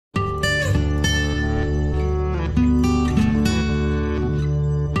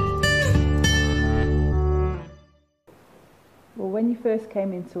first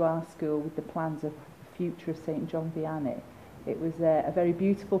came into our school with the plans of the future of St John Vianney, it was a very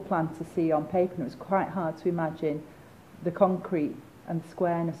beautiful plan to see on paper, and it was quite hard to imagine the concrete and the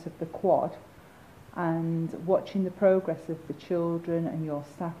squareness of the quad. And watching the progress of the children and your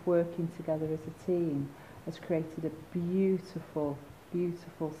staff working together as a team has created a beautiful,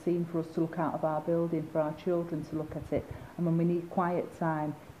 beautiful scene for us to look out of our building, for our children to look at it. And when we need quiet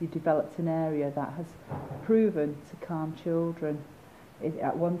time, you've developed an area that has proven to calm children.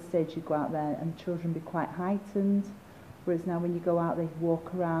 At one stage you go out there and the children be quite heightened, whereas now when you go out they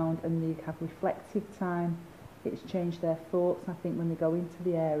walk around and they have reflective time. It's changed their thoughts, I think, when they go into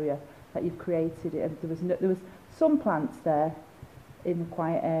the area that you've created it. There was some plants there in the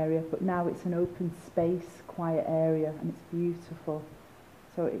quiet area, but now it's an open space, quiet area, and it's beautiful.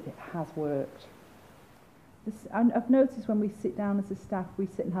 So it has worked. I've noticed when we sit down as a staff, we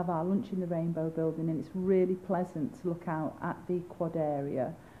sit and have our lunch in the Rainbow Building, and it's really pleasant to look out at the quad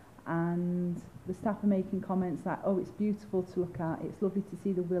area. And the staff are making comments like, oh, it's beautiful to look at, it's lovely to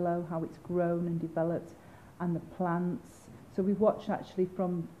see the willow, how it's grown and developed, and the plants. So we've watched actually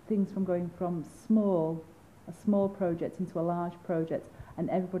from things from going from a small project into a large project, and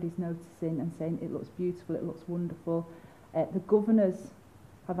everybody's noticing and saying it looks beautiful, it looks wonderful. The governors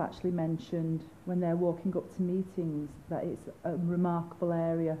have actually mentioned when they're walking up to meetings that it's a remarkable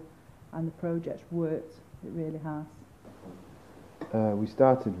area and the project's worked. It really has. We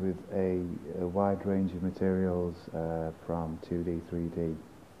started with a wide range of materials from 2D, 3D,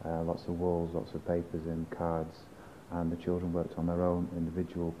 lots of walls, lots of papers and cards, and the children worked on their own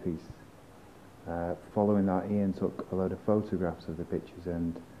individual piece. Following that, Ian took a load of photographs of the pictures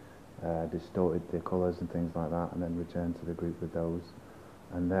and distorted the colours and things like that, and then returned to the group with those.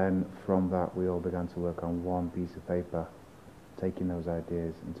 And then from that we all began to work on one piece of paper, taking those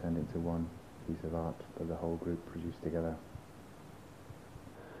ideas and turned into one piece of art that the whole group produced together.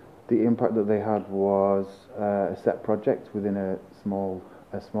 The impact that they had was a set project within a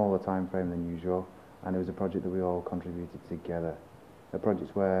smaller time frame than usual, and it was a project that we all contributed together. A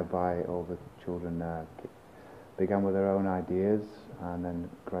project whereby all the children began with their own ideas and then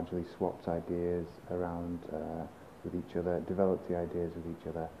gradually swapped ideas around with each other, developed the ideas with each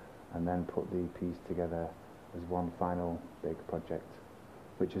other, and then put the piece together as one final big project,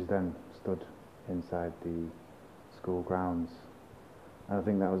 which has then stood inside the school grounds. And I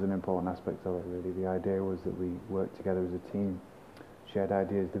think that was an important aspect of it, really. The idea was that we worked together as a team, shared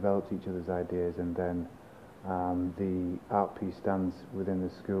ideas, developed each other's ideas, and then the art piece stands within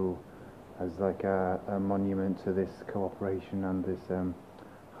the school as like a monument to this cooperation and this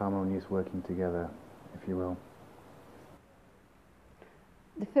harmonious working together, if you will.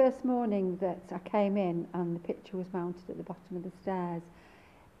 The first morning that I came in and the picture was mounted at the bottom of the stairs,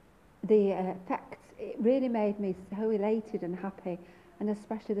 the effect, it really made me so elated and happy, and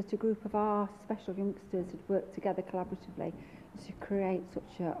especially that a group of our special youngsters had worked together collaboratively to create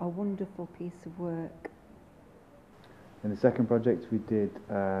such a wonderful piece of work. In the second project we did,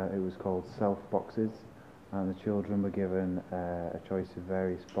 it was called Self Boxes, and the children were given a choice of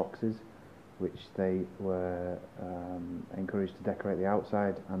various boxes which they were encouraged to decorate the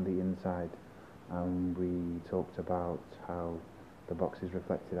outside and the inside. And we talked about how the boxes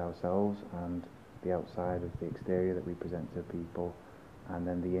reflected ourselves and the outside of the exterior that we present to people, and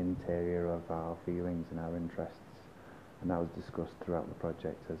then the interior of our feelings and our interests. And that was discussed throughout the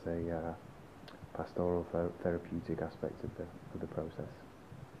project as a pastoral therapeutic aspect of the process.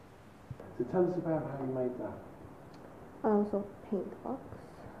 So tell us about how you made that. I also paint the box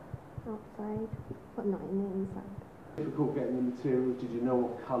outside, but not in the inside. Difficult getting the materials. Did you know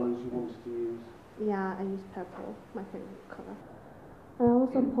what colours you wanted to use? Yeah, I used purple, my favourite colour. And I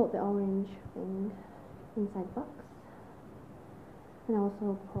also put the orange thing inside the box. And I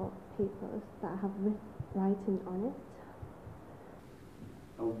also put papers that have writing on it.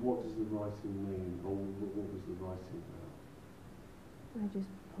 And what does the writing mean, or what was the writing about? I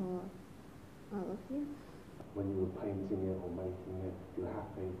just put, I love you. When you were painting it or making it, you're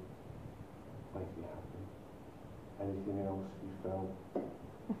happy, make you happy. Anything else you felt?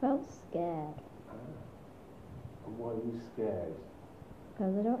 I felt scared. And why were you scared?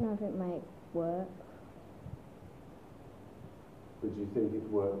 Because I don't know if it might work. But do you think it's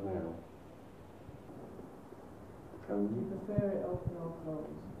worked now? Do you prefer it open or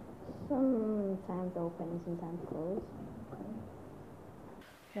closed? Sometimes open and sometimes closed.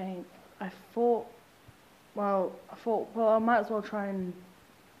 Okay, I thought, well, I might as well try and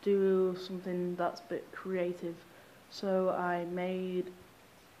do something that's a bit creative. So I made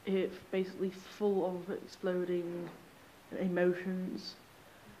it basically full of exploding emotions.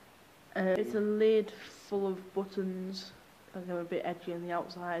 It's a lid full of buttons like a bit edgy on the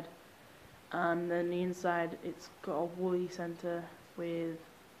outside, and then the inside it's got a woolly centre with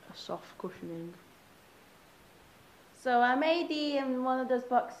a soft cushioning. So I made the one of those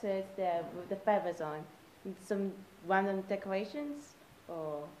boxes there with the feathers on, with some random decorations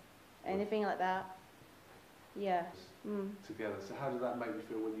or anything like that. Yeah. Together. So how did that make you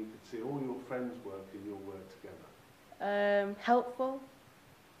feel when you could see all your friends' work and your work together? Helpful,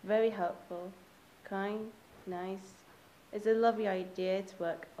 very helpful, kind, nice. It's a lovely idea to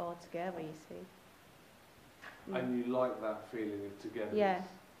work all together, you see. And you like that feeling of togetherness? Yeah,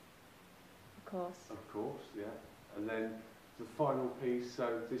 of course. Of course, yeah. And then the final piece,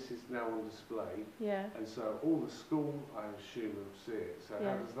 so this is now on display. Yeah. And so all the school, I assume, will see it. So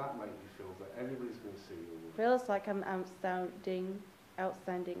Yeah. how does that make you feel that everybody's going to see your work? Feels like I'm outstanding.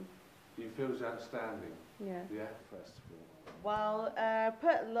 You feel it's outstanding? Yeah. Yeah. Festival. Well,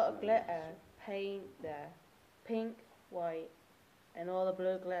 put a lot of glitter, paint there, pink, white, and all the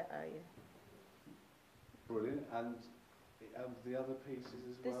blue glitter. Yeah. Brilliant. And the other pieces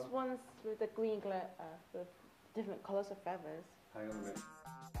as well? This one's with the green glitter, with different colours of feathers. Hang on a minute.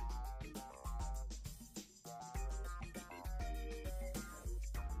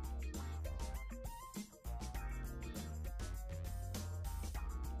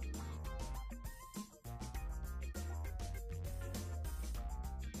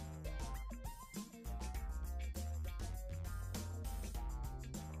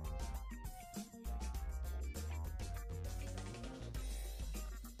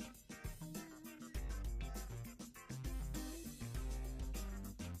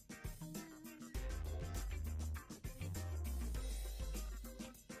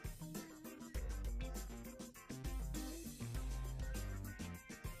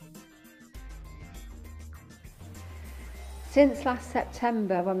 Since last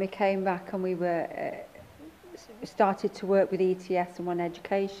September, when we came back and we were started to work with ETS and One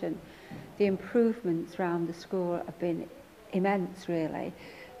Education, the improvements around the school have been immense, really.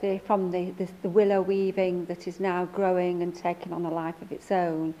 From the willow weaving that is now growing and taking on a life of its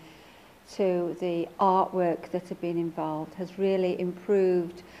own, to the artwork that have been involved, has really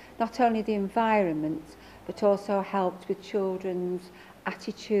improved not only the environment, but also helped with children's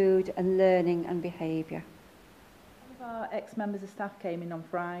attitude and learning and behaviour. Our ex-members of staff came in on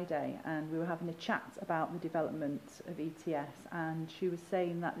Friday and we were having a chat about the development of ETS, and she was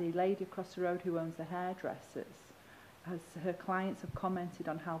saying that the lady across the road who owns the hairdressers, her clients have commented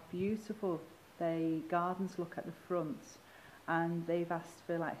on how beautiful the gardens look at the front, and they've asked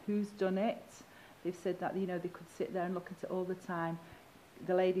for like who's done it. They've said that, you know, they could sit there and look at it all the time.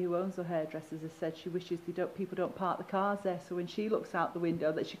 The lady who owns the hairdressers has said she wishes people don't park the cars there, so when she looks out the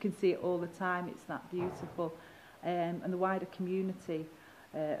window that she can see it all the time. It's that beautiful. And the wider community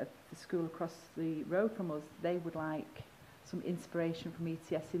of the school across the road from us, they would like some inspiration from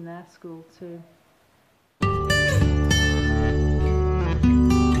ETS in their school too.